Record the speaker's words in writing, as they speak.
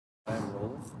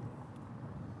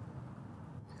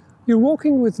You're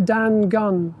walking with Dan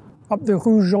Gunn up the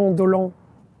Rue Jean Dolent.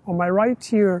 On my right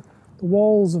here, the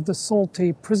walls of the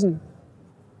Santé prison.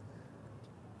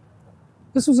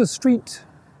 This was a street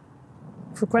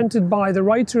frequented by the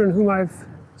writer in whom I've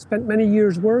spent many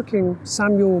years working,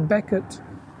 Samuel Beckett.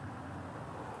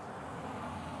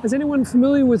 As anyone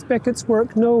familiar with Beckett's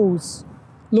work knows,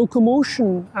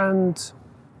 locomotion and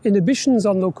inhibitions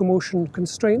on locomotion,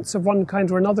 constraints of one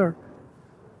kind or another,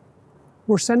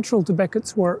 were central to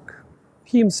Beckett's work.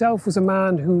 He himself was a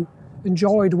man who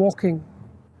enjoyed walking.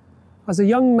 As a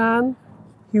young man,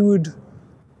 he would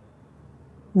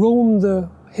roam the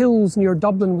hills near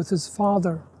Dublin with his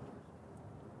father.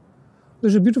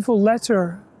 There's a beautiful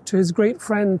letter to his great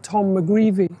friend Tom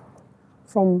McGreevy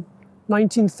from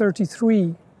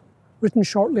 1933, written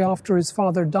shortly after his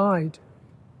father died.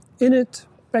 In it,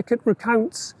 Beckett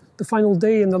recounts the final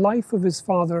day in the life of his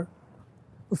father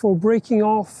before breaking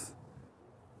off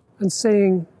and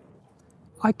saying,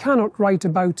 "I cannot write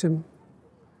about him.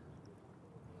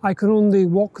 I can only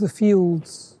walk the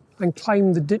fields and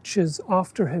climb the ditches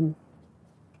after him."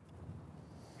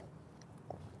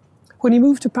 When he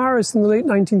moved to Paris in the late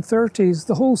 1930s,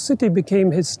 the whole city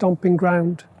became his stomping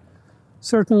ground.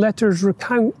 Certain letters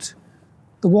recount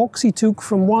the walks he took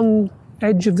from one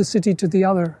edge of the city to the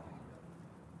other.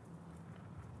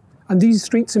 And these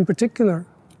streets in particular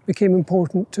became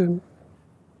important to him.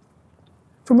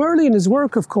 From early in his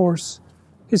work, of course,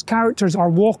 his characters are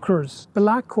walkers.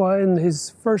 Belacqua, in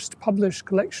his first published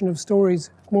collection of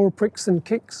stories, More Pricks Than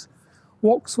Kicks,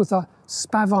 walks with a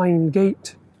spavine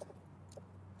gait.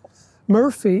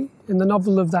 Murphy, in the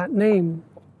novel of that name,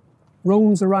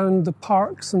 roams around the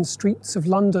parks and streets of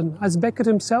London, as Beckett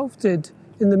himself did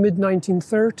in the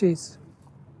mid-1930s.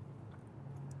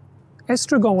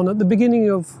 Estragon, at the beginning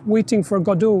of Waiting for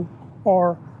Godot,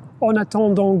 or En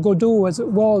attendant Godot as it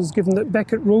was, given that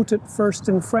Beckett wrote it first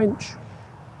in French,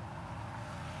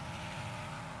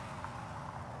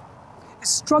 is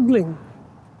struggling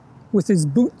with his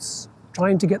boots,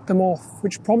 trying to get them off,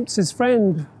 which prompts his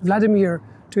friend Vladimir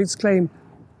to exclaim,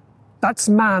 "That's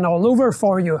man all over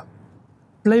for you,"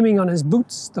 blaming on his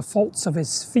boots the faults of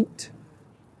his feet.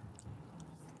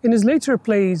 In his later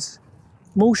plays,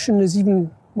 motion is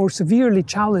even more severely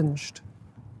challenged.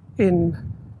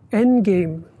 In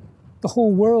Endgame, the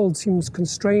whole world seems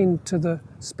constrained to the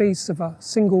space of a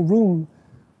single room,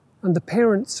 and the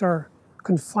parents are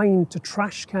confined to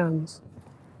trash cans.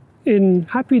 In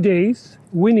Happy Days,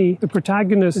 Winnie, the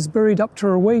protagonist, is buried up to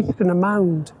her waist in a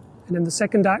mound, and in the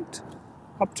second act,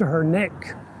 up to her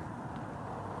neck.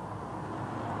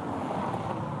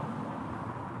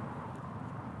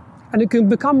 And it can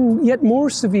become yet more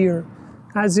severe,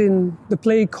 as in the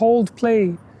play Called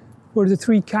Play, where the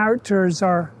three characters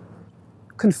are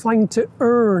confined to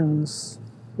urns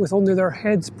with only their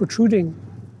heads protruding.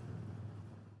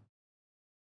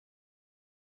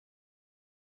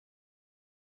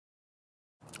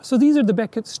 So these are the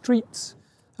Beckett streets,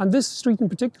 and this street in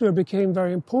particular became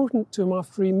very important to him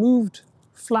after he moved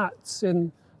flats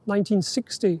in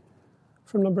 1960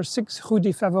 from number 6 Rue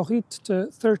des Favorites to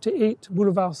 38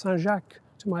 Boulevard Saint-Jacques,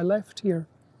 to my left here.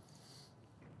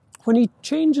 When he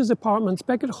changes apartments,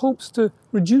 Beckett hopes to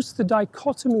reduce the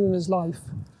dichotomy in his life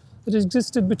that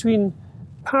existed between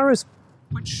Paris,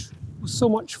 which was so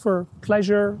much for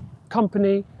pleasure,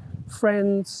 company,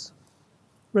 friends,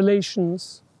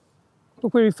 relations,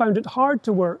 but where he found it hard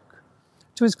to work,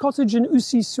 to his cottage in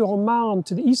Ussy-sur-Marne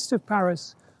to the east of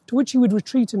Paris, to which he would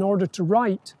retreat in order to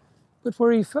write, but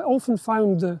where he often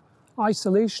found the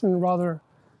isolation rather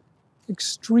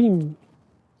extreme.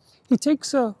 He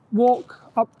takes a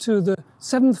walk up to the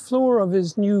 7th floor of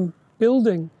his new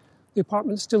building. The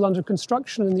apartment's still under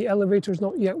construction and the elevator's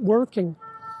not yet working.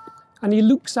 And he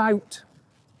looks out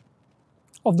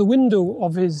of the window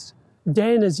of his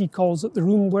den, as he calls it, the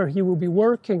room where he will be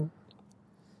working.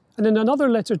 And in another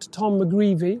letter to Tom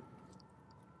McGreevy,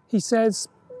 he says,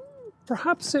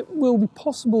 "Perhaps it will be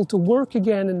possible to work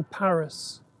again in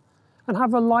Paris and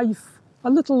have a life a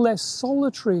little less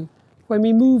solitary when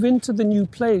we move into the new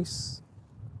place.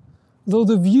 Though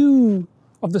the view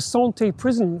of the Santé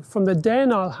prison from the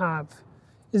den I'll have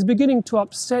is beginning to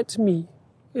upset me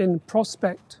in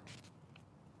prospect."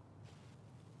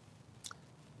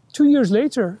 2 years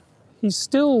later, he's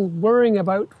still worrying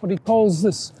about what he calls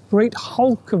this great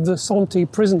hulk of the Santé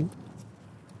prison.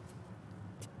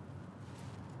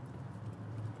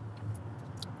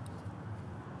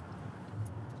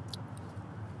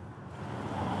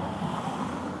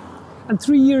 And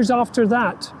 3 years after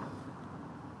that,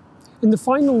 in the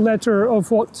final letter of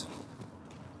what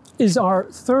is our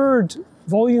third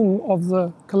volume of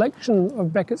the collection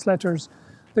of Beckett's letters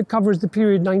that covers the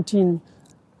period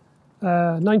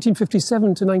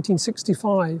 1957 to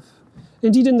 1965.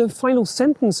 Indeed, in the final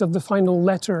sentence of the final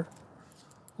letter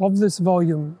of this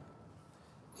volume,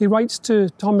 he writes to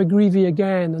Tom McGreevy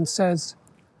again and says,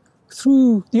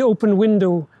 "Through the open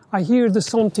window, I hear the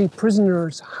Santé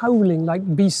prisoners howling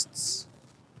like beasts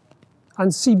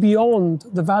and see beyond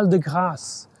the Val de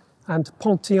Grâce and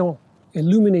Panthéon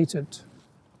illuminated."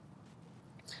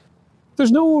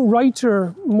 There's no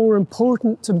writer more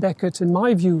important to Beckett, in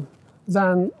my view,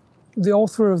 than the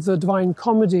author of the Divine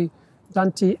Comedy,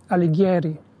 Dante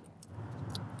Alighieri.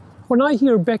 When I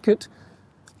hear Beckett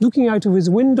looking out of his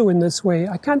window in this way,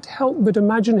 I can't help but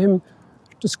imagine him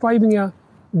describing a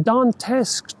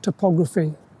Dantesque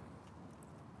topography.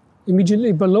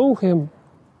 Immediately below him,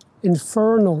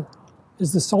 infernal,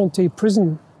 is the Santé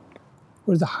prison,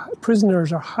 where the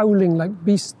prisoners are howling like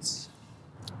beasts.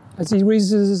 As he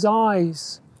raises his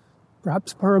eyes,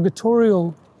 perhaps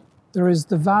purgatorial, there is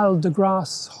the Val de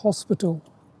Grâce hospital.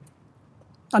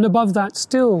 And above that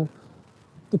still,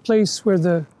 the place where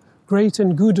the great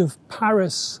and good of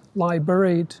Paris lie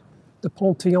buried, the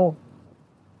Panthéon.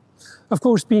 Of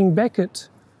course, being Beckett,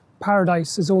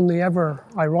 paradise is only ever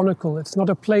ironical. It's not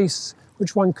a place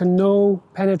which one can know,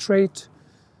 penetrate,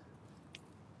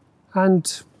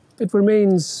 and it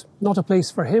remains not a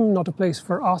place for him, not a place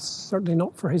for us, certainly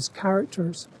not for his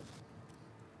characters.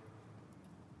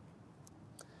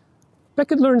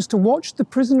 Beckett learns to watch the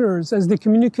prisoners as they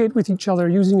communicate with each other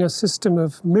using a system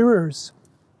of mirrors.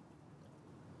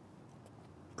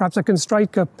 Perhaps I can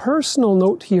strike a personal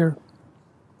note here.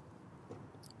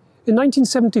 In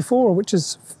 1974, which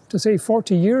is to say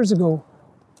 40 years ago,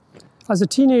 as a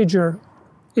teenager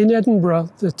in Edinburgh,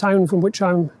 the town from which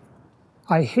I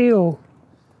hail,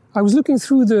 I was looking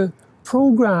through the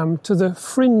programme to the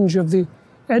fringe of the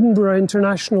Edinburgh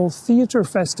International Theatre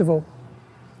Festival.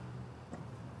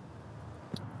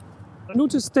 I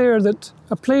noticed there that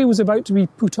a play was about to be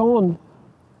put on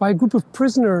by a group of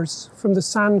prisoners from the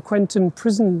San Quentin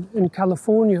prison in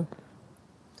California.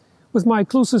 With my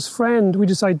closest friend, we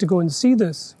decided to go and see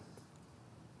this.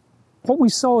 What we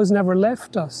saw has never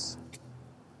left us.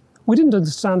 We didn't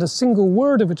understand a single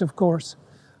word of it, of course,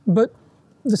 but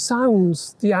the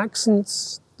sounds, the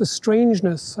accents, the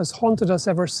strangeness has haunted us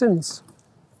ever since.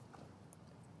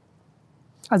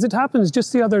 As it happens,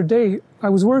 just the other day, I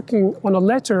was working on a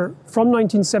letter from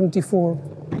 1974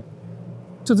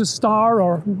 to the star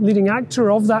or leading actor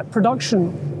of that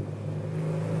production.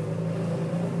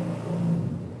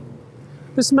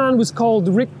 This man was called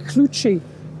Rick Clucci,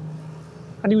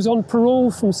 and he was on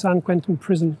parole from San Quentin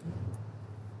prison.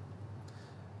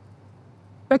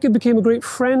 Beckett became a great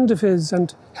friend of his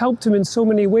and helped him in so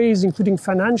many ways, including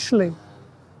financially.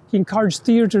 He encouraged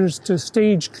theatres to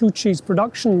stage Clucci's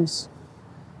productions.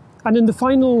 And in the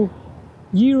final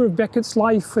year of Beckett's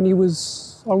life, when he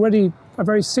was already a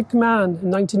very sick man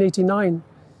in 1989,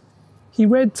 he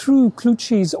read through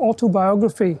Clucci's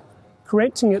autobiography,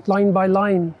 correcting it line by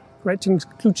line, correcting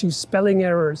Clucci's spelling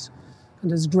errors and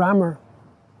his grammar.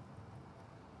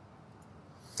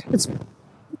 It's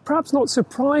perhaps not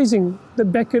surprising that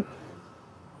Beckett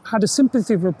had a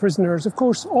sympathy for prisoners. Of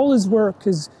course, all his work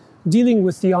is dealing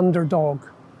with the underdog,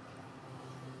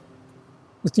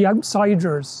 with the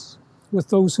outsiders, with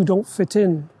those who don't fit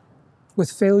in,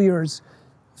 with failures.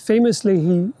 Famously,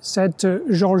 he said to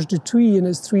Georges Dutuy in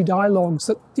his 3 dialogues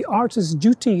that the artist's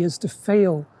duty is to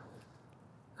fail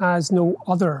as no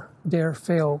other dare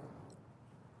fail.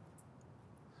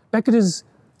 Beckett is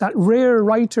that rare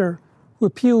writer who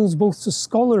appeals both to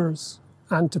scholars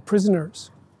and to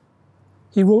prisoners.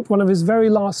 He wrote one of his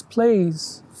very last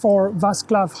plays for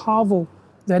Václav Havel,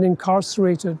 then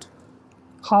incarcerated.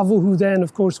 Havel, who then,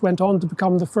 of course, went on to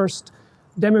become the first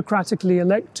democratically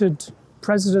elected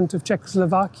president of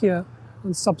Czechoslovakia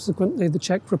and subsequently the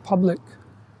Czech Republic.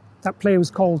 That play was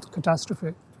called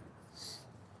Catastrophe.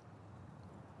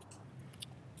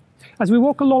 As we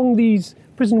walk along these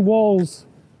prison walls,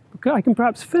 I can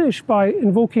perhaps finish by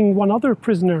invoking one other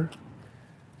prisoner.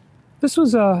 This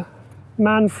was a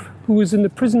man who was in the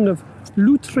prison of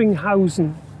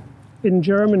Lutringhausen in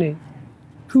Germany,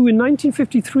 who in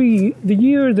 1953, the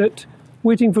year that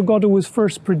Waiting for Godot was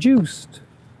first produced,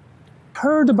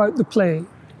 heard about the play,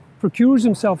 procures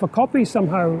himself a copy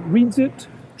somehow, reads it,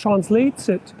 translates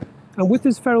it, and with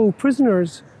his fellow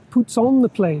prisoners puts on the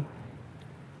play.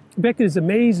 Beckett is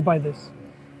amazed by this,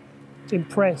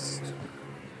 impressed.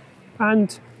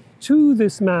 And to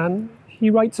this man,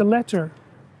 he writes a letter.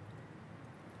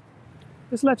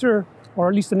 This letter, or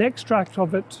at least an extract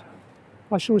of it,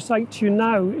 I shall recite to you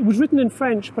now. It was written in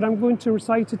French, but I'm going to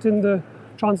recite it in the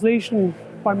translation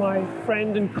by my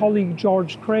friend and colleague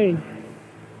George Craig.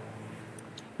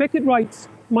 Beckett writes,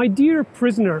 "My dear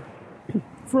prisoner,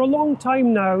 for a long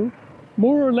time now,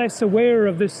 more or less aware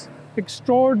of this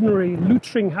extraordinary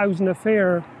Lutringhausen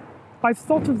affair, I've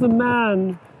thought of the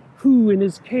man who, in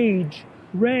his cage,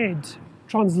 read,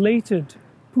 translated,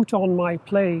 put on my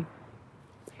play.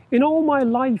 In all my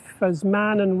life as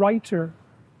man and writer,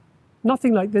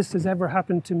 nothing like this has ever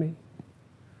happened to me.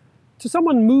 To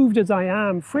someone moved as I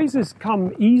am, phrases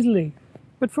come easily,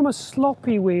 but from a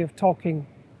sloppy way of talking,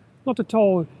 not at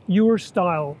all your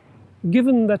style,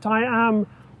 given that I am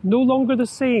no longer the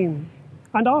same,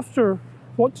 and after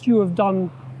what you have done,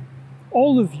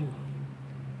 all of you.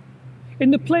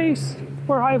 In the place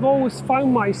where I've always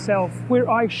found myself, where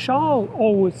I shall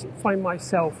always find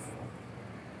myself,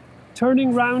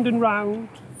 turning round and round,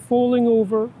 falling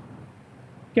over,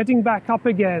 getting back up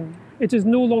again, it is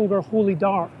no longer wholly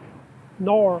dark,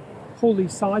 nor wholly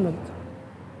silent.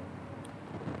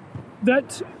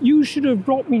 That you should have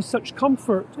brought me such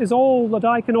comfort is all that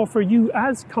I can offer you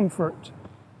as comfort.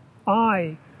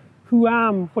 I, who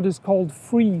am what is called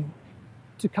free,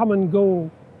 to come and go,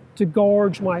 to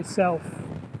gorge myself,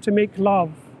 to make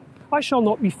love. I shall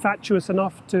not be fatuous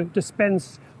enough to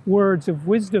dispense words of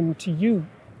wisdom to you.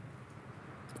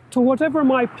 To whatever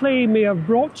my play may have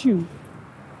brought you,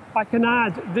 I can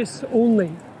add this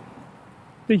only: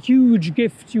 the huge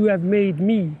gift you have made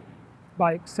me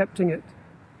by accepting it."